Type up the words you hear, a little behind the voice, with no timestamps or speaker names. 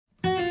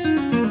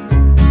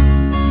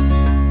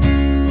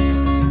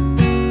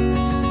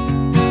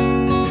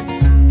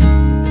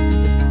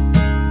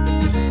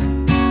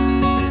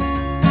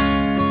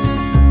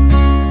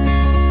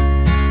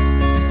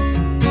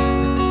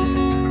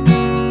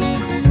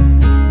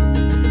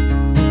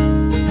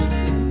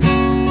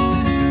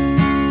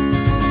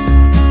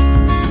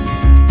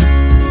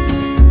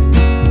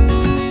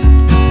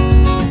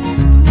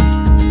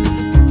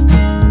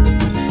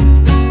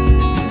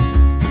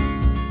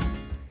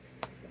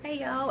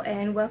y'all,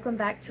 and welcome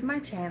back to my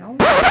channel.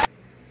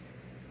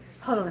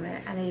 Hold on a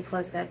minute, I need to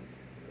close that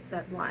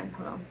line.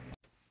 Hold on.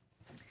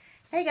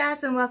 Hey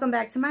guys, and welcome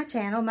back to my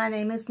channel. My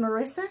name is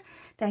Marissa.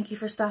 Thank you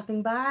for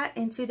stopping by.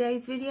 In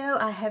today's video,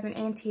 I have an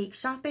antique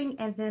shopping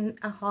and then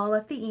a haul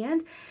at the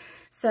end.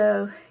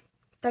 So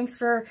thanks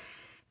for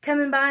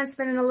coming by and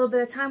spending a little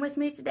bit of time with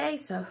me today.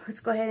 So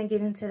let's go ahead and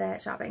get into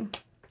that shopping.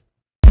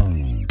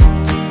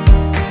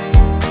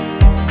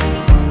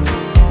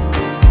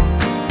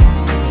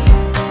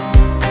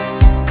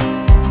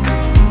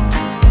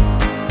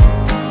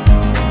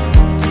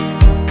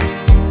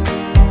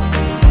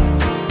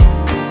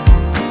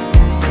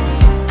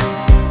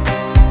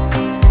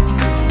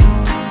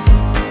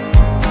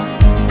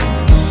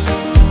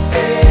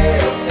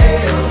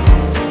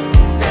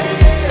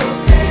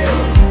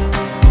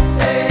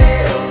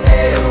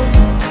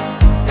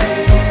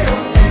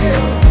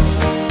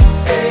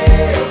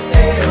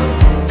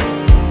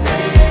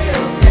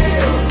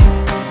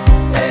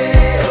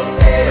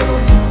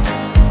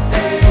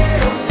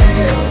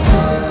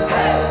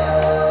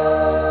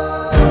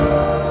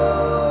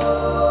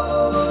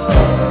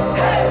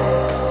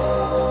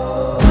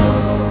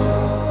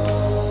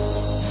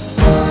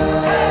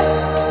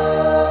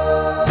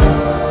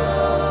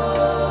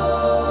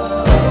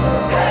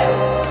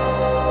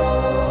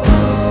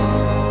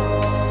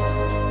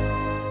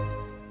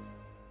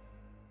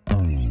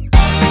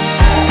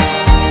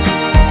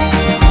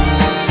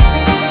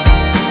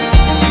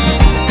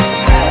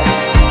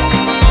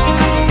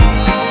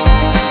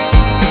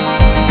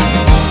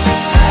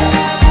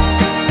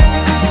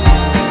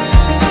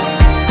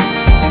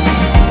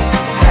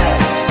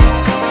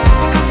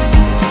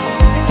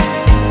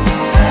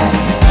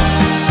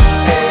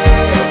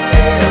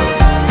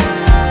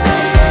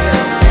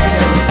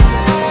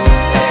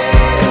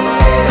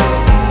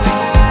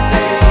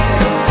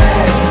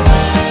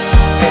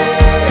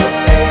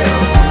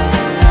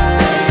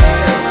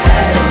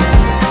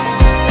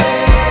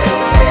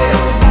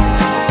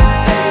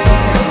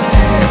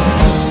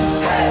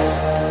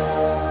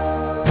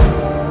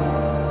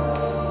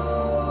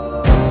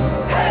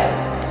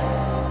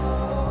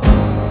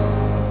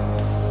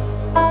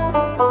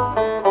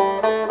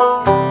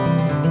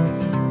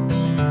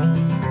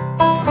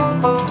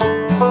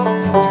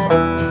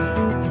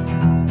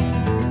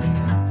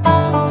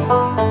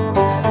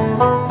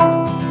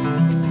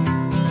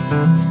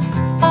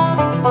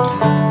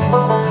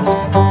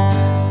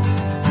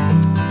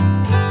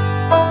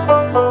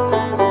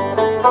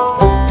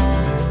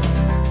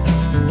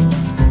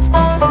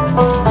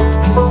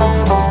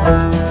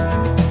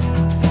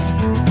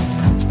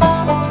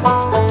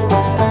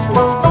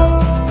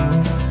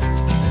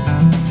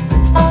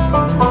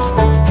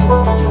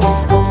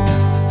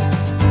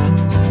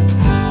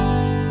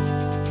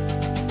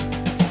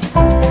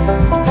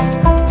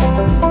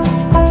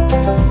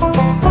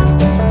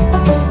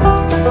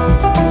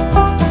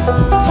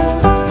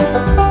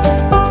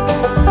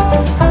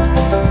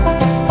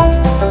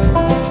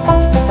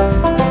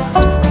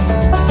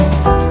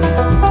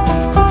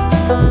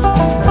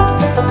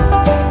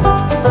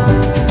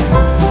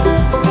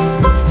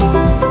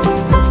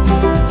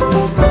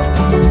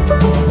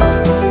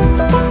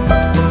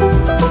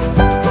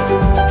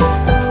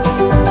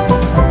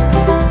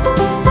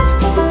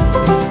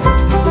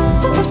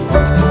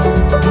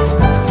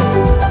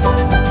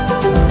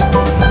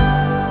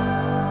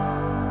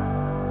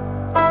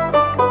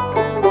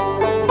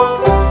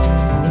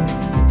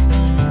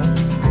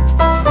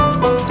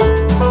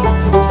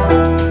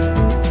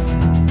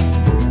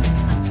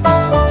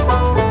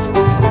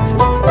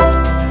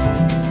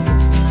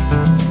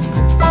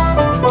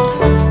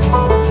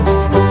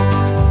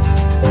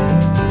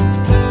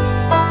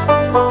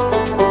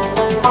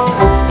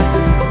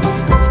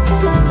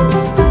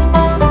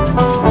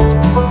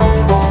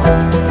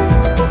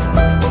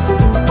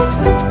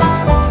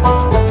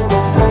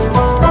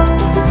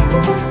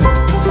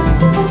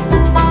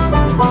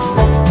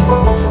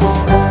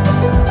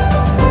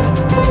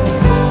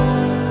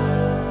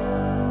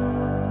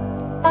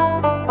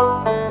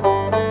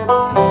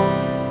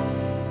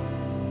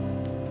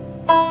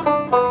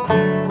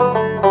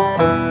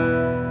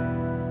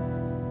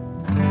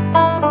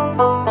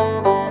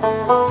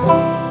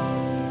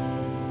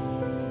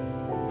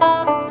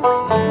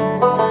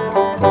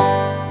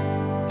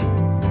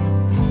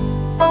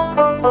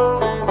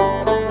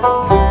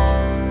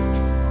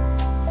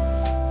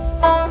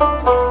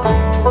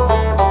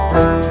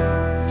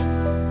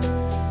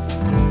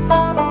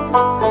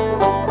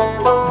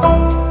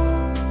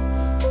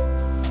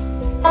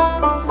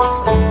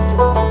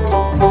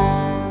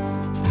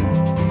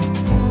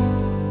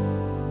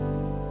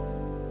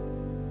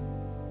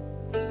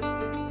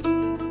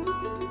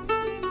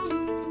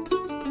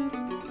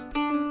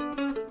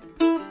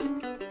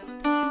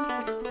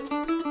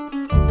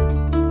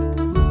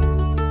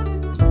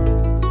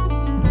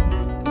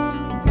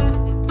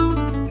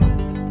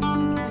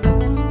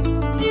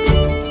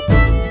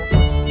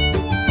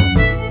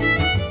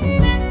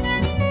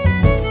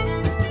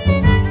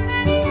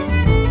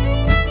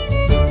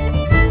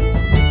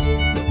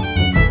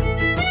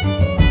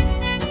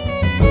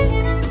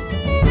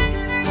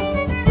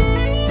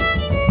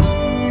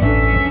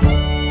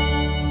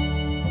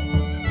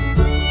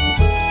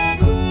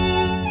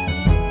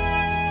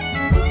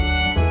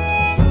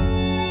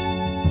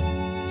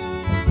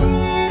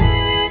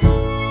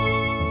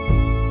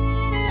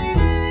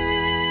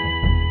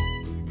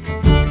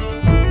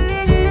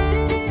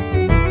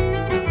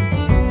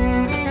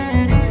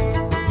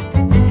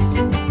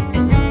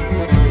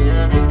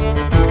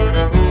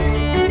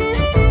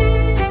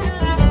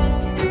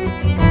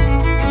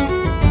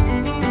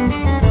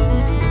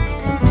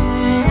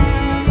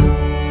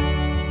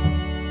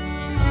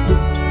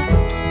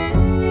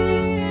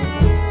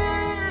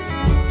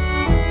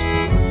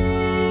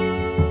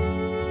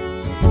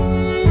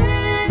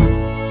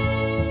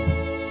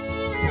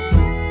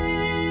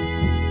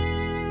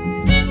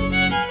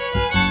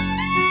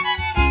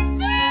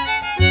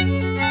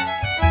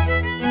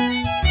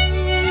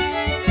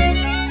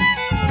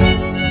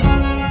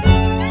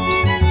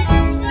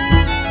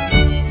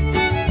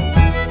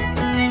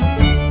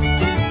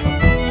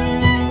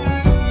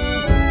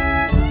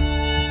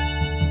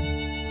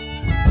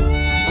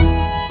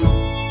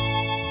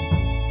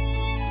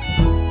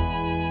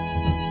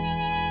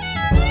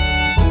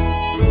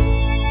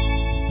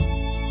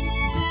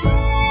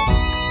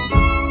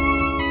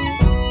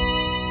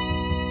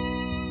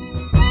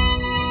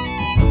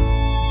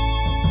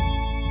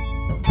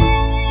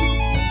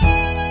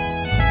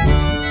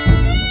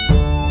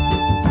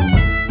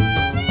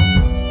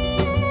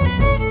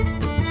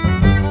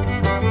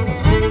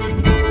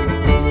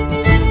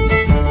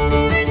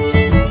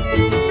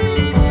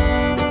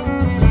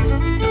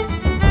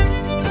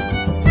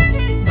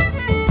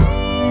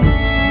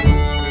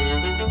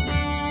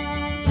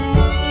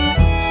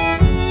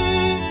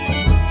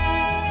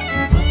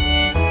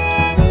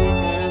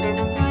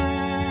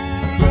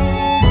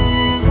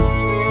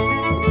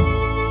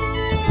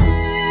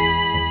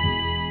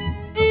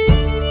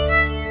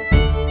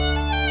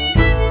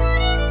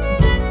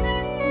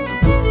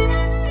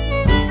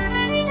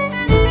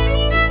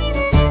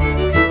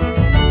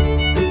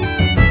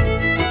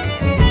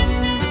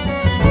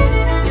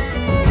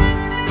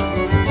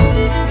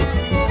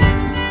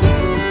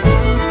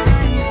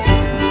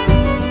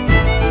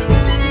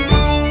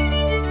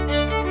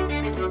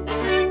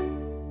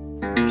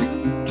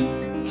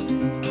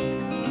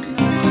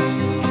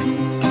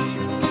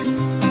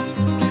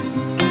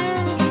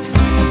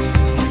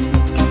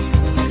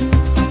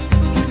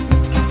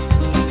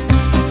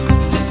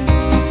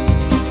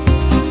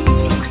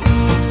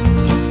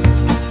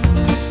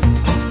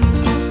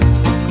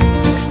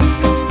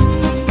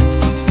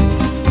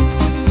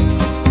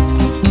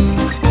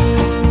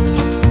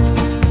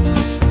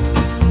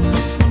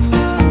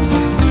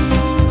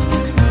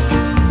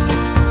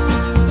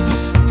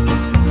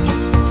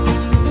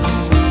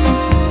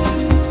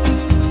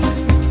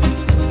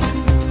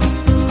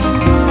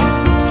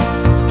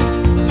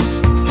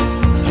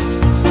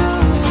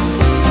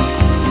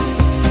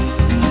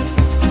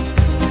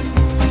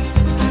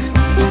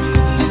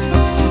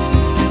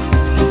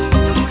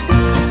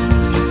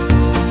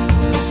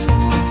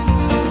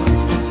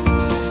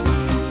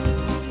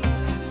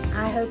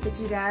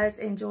 guys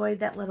enjoyed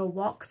that little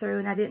walkthrough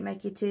and I didn't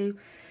make you too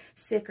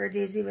sick or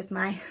dizzy with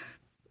my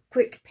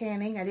quick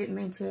panning. I didn't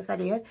mean to if I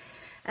did.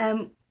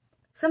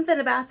 Something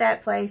about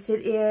that place,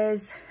 it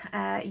is,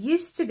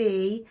 used to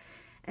be,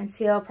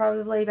 until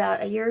probably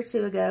about a year or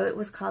two ago, it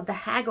was called the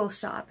Haggle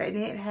Shop, and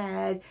it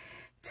had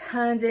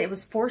tons, and it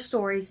was 4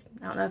 stories.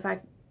 I don't know if I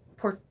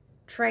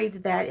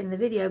portrayed that in the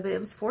video, but it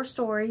was 4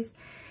 stories,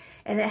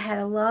 and it had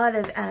a lot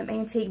of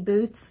antique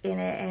booths in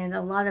it, and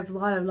a lot of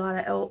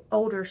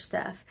older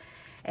stuff.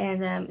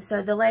 And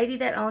so the lady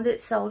that owned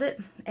it sold it,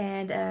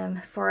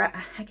 and for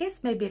I guess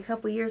maybe a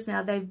couple years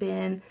now, they've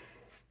been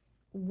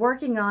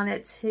working on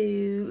it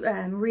to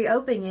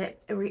reopen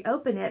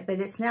it, but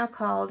it's now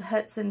called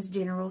Hudson's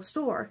General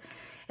Store.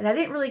 And I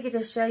didn't really get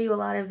to show you a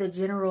lot of the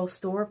general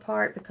store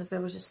part because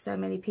there was just so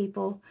many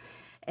people.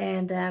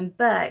 And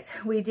but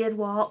we did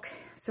walk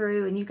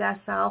through, and you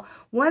guys saw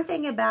one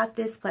thing about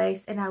this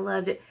place, and I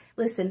loved it.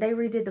 Listen, they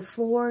redid the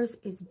floors.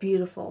 It's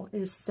beautiful.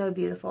 It is so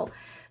beautiful,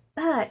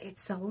 but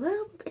it's a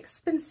little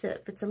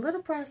expensive. It's a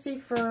little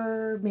pricey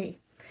for me.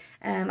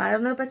 I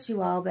don't know about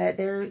you all, but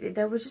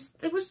there was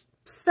just, it was,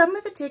 some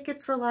of the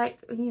tickets were like,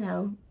 you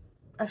know,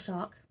 a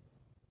shock.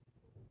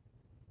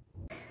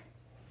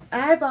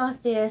 I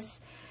bought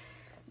this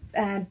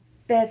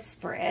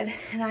bedspread,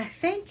 and I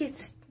think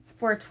it's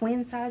for a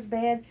twin size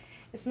bed.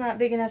 It's not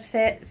big enough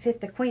to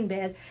fit the queen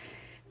bed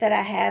that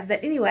I have.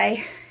 But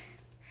anyway,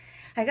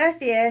 I got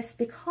this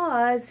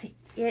because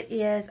it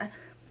is, I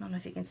don't know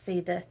if you can see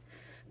the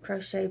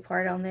crochet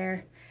part on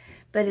there,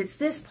 but it's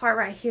this part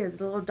right here,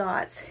 the little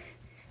dots.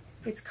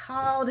 It's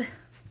called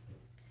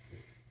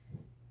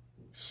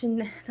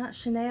not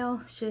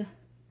Chanel.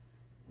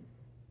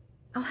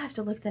 I'll have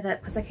to look that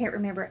up because I can't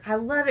remember. I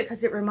love it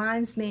because it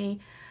reminds me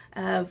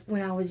of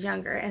when I was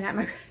younger and at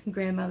my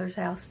grandmother's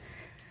house.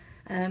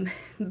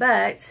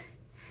 But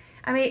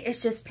I mean,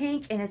 it's just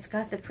pink and it's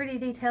got the pretty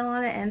detail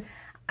on it, and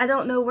I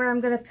don't know where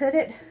I'm going to put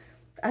it.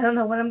 I don't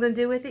know what I'm going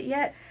to do with it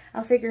yet.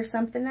 I'll figure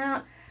something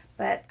out,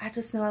 but I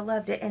just know I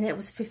loved it, and it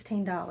was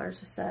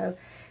 $15. So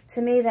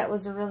to me, that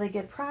was a really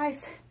good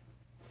price.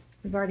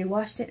 We've already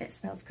washed it and it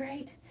smells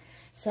great.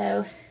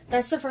 So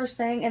that's the first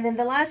thing. And then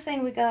the last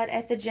thing we got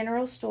at the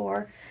general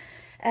store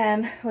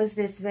was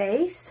this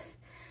vase.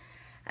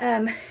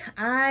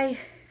 I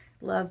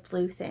love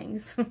blue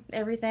things.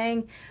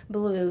 Everything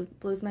blue.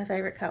 Blue's my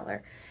favorite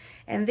color.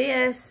 And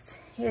this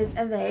is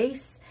a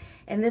vase.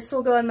 And this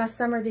will go in my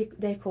summer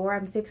decor.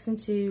 I'm fixing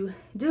to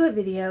do a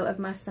video of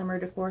my summer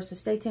decor, so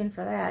stay tuned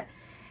for that.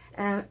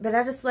 But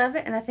I just love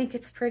it, and I think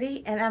it's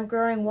pretty. And I'm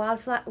growing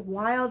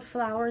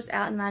wildflowers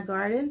out in my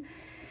garden.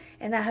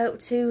 And I hope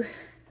to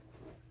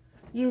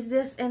use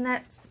this and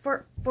that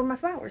for my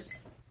flowers.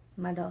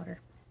 My daughter.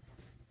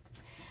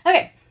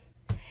 Okay.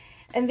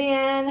 And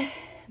then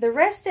the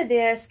rest of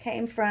this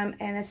came from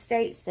an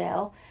estate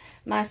sale.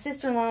 My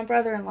sister-in-law and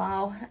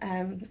brother-in-law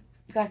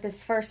got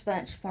this first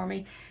bunch for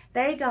me.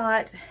 They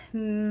got,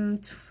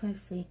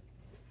 let's see,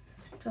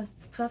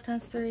 12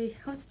 times 3,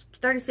 oh, it's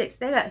 36.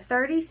 They got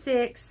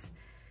 36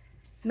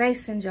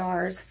 mason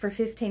jars for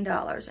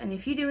 $15. And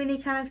if you do any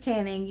kind of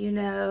canning, you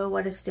know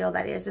what a steal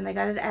that is. And they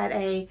got it at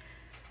a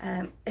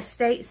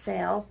estate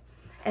sale.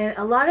 And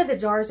a lot of the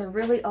jars are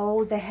really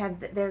old. They're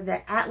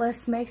the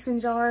Atlas mason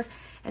jar.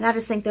 And I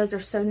just think those are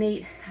so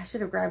neat. I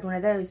should have grabbed one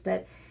of those,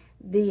 but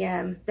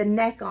the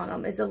neck on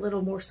them is a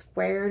little more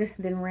squared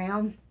than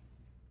round.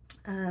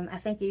 I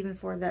think even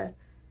for I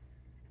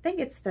think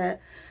it's the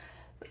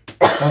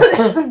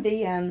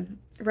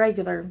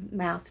regular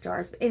mouth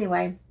jars. But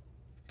anyway,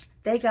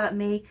 they got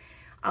me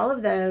all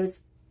of those,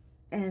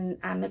 and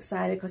I'm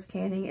excited because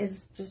canning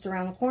is just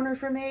around the corner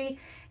for me,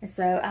 and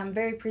so I'm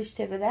very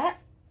appreciative of that.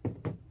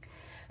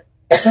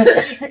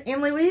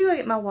 Emily, will you go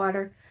get my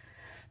water?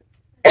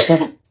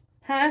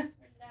 Huh?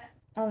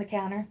 On the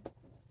counter.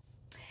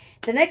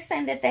 The next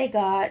thing that they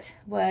got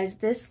was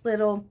this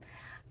little,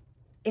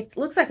 it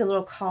looks like a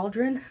little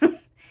cauldron.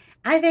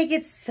 I think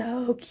it's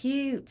so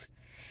cute.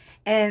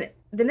 And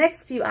the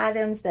next few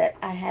items that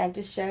I have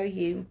to show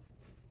you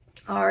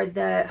are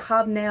the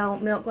hobnail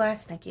milk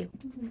glass. Thank you.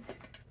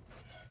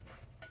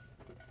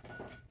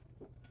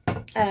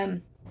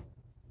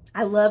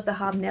 I love the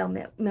hobnail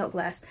milk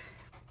glass.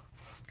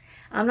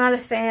 I'm not a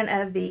fan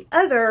of the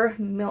other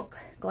milk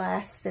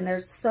glass, and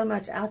there's so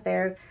much out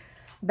there,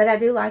 but I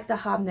do like the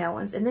hobnail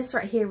ones. And this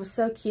right here was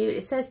so cute.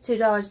 It says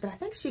 $2, but I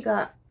think she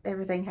got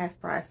everything half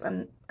price,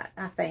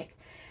 I think.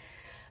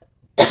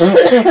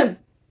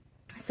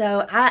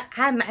 So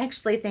I'm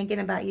actually thinking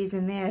about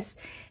using this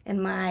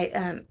in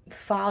my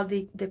fall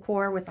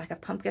decor with like a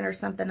pumpkin or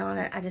something on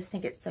it. I just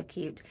think it's so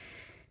cute.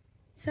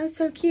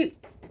 So cute.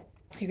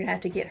 You're going to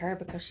have to get her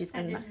because she's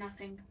going to... I did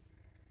nothing.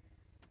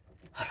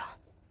 Hold on.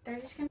 They're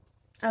just going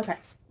to... Okay.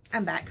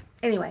 I'm back.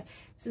 Anyway,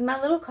 this is my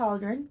little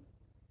cauldron.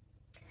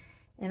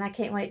 And I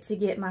can't wait to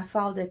get my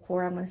fall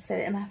decor. I'm going to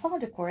set it in my fall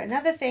decor.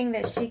 Another thing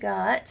that she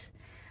got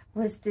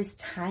was this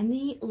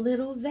tiny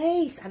little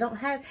vase. I don't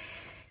have...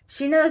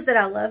 She knows that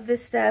I love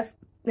this stuff.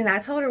 And I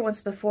told her once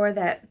before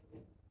that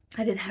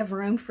I didn't have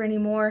room for any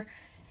more.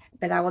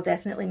 But I will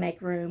definitely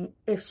make room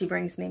if she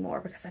brings me more,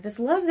 because I just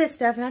love this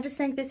stuff, and I just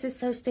think this is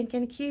so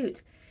stinking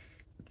cute.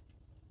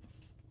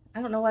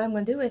 I don't know what I'm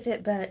going to do with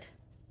it, but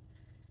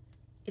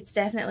it's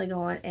definitely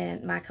going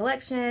in my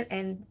collection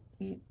and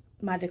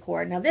my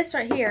decor. Now this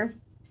right here,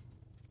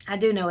 I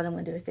do know what I'm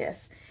going to do with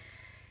this.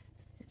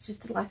 It's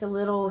just like a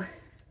little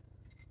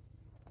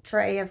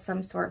tray of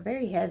some sort,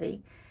 very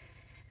heavy.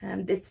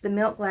 It's the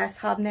milk glass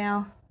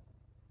hobnail.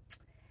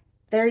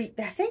 I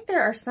think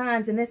there are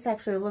signs, and this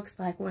actually looks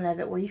like one of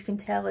it, where you can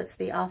tell it's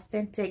the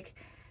authentic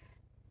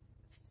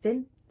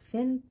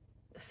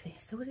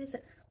so what is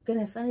it?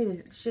 Goodness,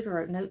 I should have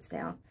wrote notes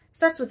down.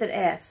 Starts with an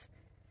F.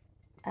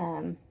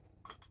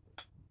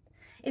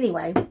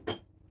 Anyway,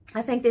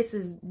 I think this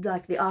is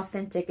like the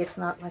authentic. It's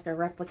not like a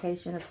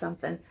replication of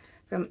something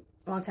from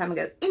a long time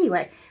ago.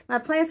 Anyway, my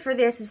plans for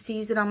this is to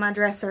use it on my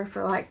dresser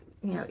for, like,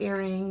 you know,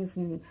 earrings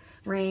and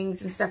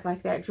rings and stuff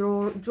like that.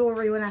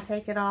 Jewelry when I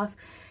take it off.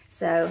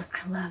 So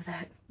I love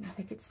that. I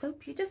think it's so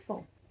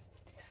beautiful.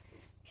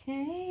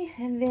 Okay,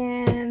 and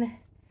then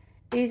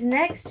these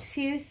next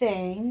few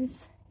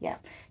things,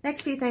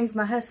 next few things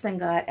my husband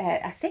got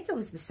at, I think it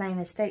was the same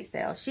estate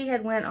sale. She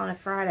had went on a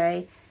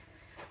Friday,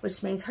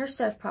 which means her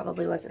stuff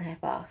probably wasn't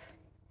half off.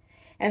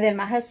 And then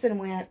my husband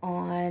went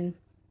on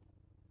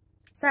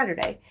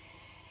Saturday.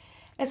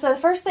 And so the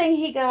first thing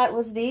he got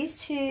was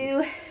these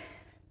two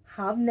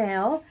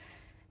hobnail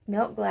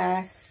milk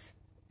glass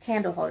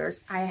candle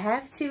holders. I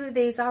have two of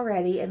these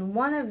already, and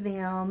one of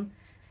them,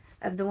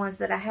 of the ones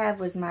that I have,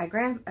 was my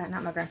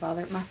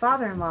my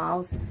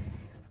father-in-law's.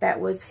 That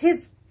was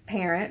his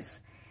parents.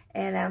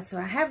 And so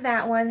I have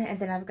that one, and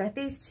then I've got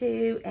these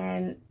two,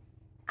 and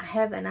I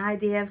have an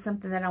idea of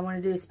something that I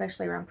want to do,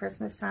 especially around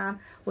Christmas time,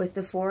 with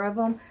the 4 of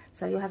them.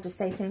 So you'll have to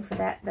stay tuned for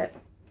that. But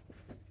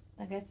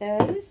I got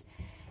those.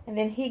 And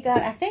then he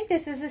got, I think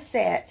this is a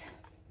set.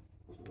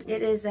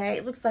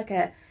 It looks like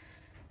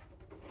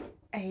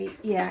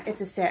yeah,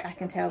 it's a set. I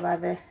can tell by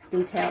the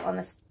detail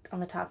on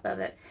the top of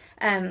it.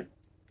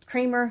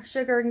 Creamer,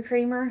 sugar and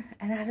creamer.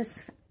 And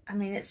I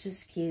mean, it's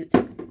just cute.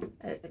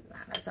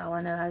 That's all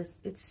I know.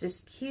 It's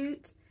just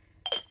cute.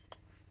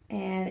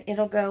 And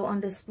it'll go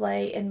on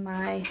display in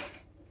my,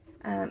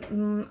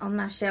 on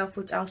my shelf,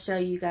 which I'll show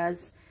you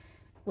guys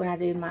when I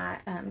do my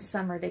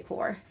summer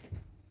decor.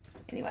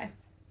 Anyway.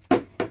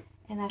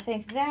 And I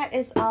think that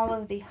is all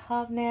of the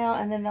hobnail.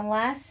 And then the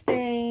last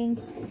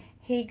thing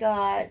he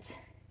got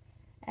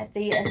at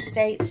the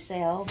estate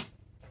sale,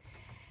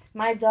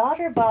 my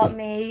daughter bought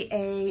me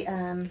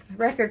a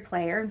record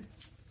player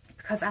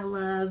because I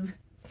love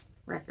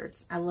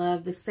records. I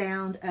love the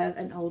sound of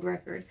an old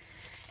record.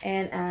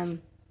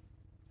 And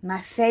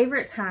my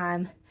favorite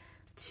time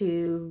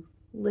to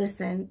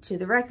listen to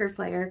the record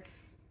player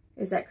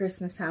is at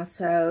Christmas time.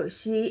 So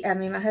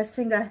my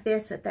husband got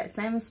this at that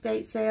same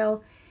estate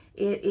sale.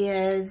 It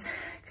is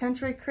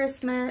Country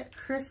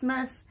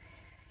Christmas.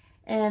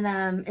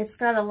 And it's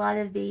got a lot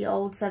of the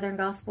old Southern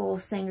gospel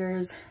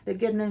singers, the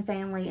Goodman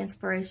Family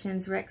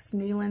Inspirations, Rex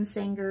Nealon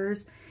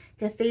Singers,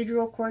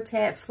 Cathedral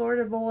Quartet,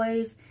 Florida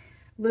Boys,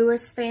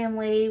 Lewis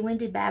Family,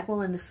 Wendy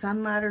Bagwell and the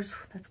Sunlighters.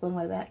 That's going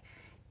way back.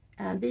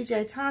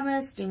 B.J.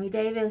 Thomas, Jimmy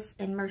Davis,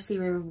 and Mercy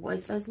River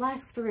Boys. Those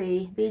last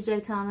three,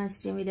 B.J.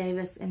 Thomas, Jimmy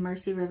Davis, and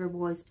Mercy River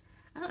Boys.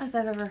 I don't know if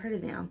I've ever heard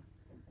of them.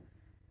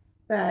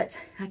 But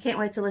I can't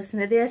wait to listen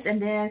to this.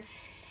 And then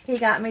he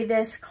got me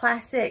this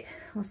classic,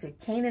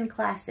 Canaan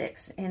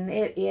Classics, and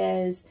it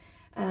is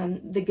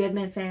the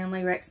Goodman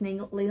Family, Rex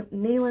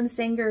Nealon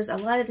Singers. A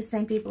lot of the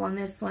same people on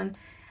this one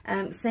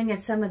singing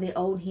some of the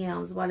old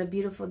hymns. What a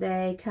Beautiful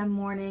Day, Come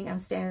Morning, I'm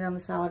Standing on the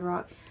Solid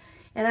Rock.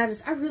 And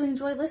I really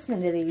enjoy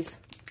listening to these.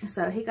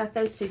 So he got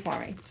those two for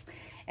me.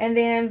 And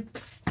then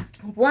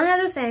one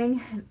other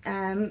thing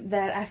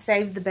that I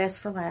saved the best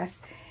for last.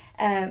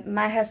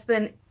 My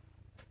husband,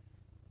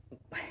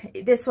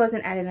 this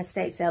wasn't at an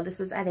estate sale. This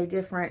was at a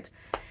different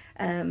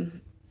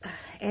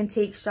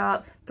antique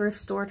shop,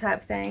 thrift store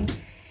type thing.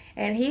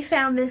 And he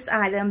found this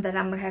item that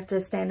I'm going to have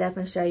to stand up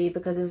and show you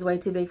because it's way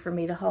too big for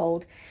me to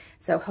hold.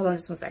 So hold on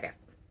just one second.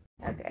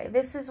 Okay,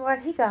 this is what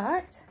he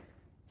got.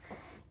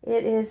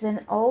 It is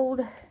an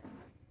old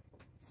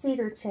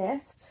cedar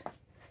chest.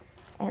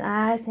 And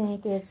I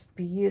think it's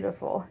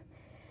beautiful.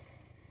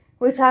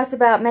 We talked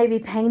about maybe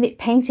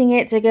painting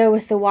it to go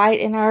with the white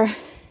in our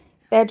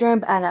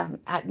bedroom. I know,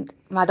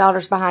 my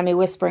daughter's behind me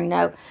whispering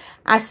no.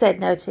 I said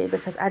no too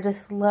because I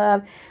just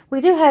love,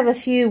 we do have a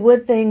few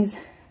wood things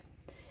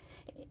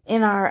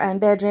in our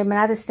bedroom, and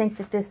I just think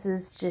that this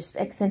is just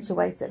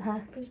accentuates it, huh?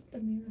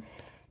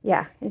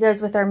 Yeah, it goes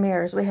with our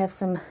mirrors. We have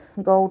some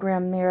gold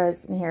rim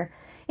mirrors in here.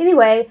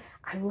 Anyway,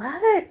 I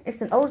love it.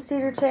 It's an old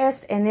cedar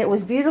chest, and it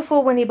was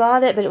beautiful when he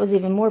bought it, but it was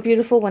even more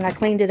beautiful when I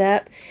cleaned it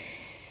up.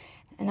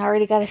 And I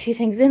already got a few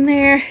things in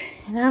there,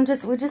 and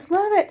we just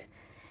love it.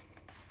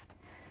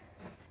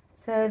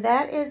 So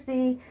that is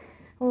the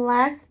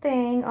last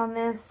thing on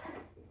this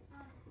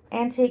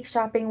antique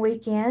shopping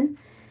weekend.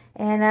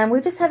 And we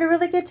just had a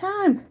really good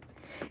time.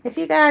 If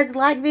you guys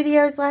like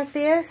videos like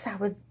this, I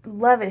would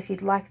love it if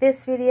you'd like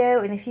this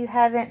video. And if you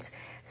haven't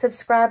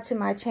subscribe to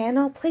my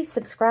channel. Please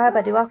subscribe.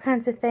 I do all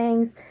kinds of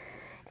things.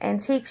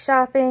 Antique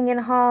shopping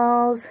and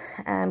hauls,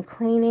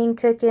 cleaning,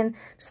 cooking,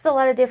 just a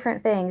lot of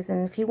different things.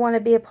 And if you want to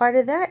be a part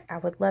of that, I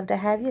would love to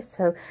have you.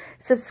 So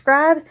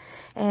subscribe.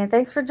 And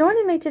thanks for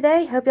joining me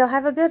today. Hope y'all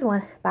have a good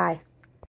one. Bye.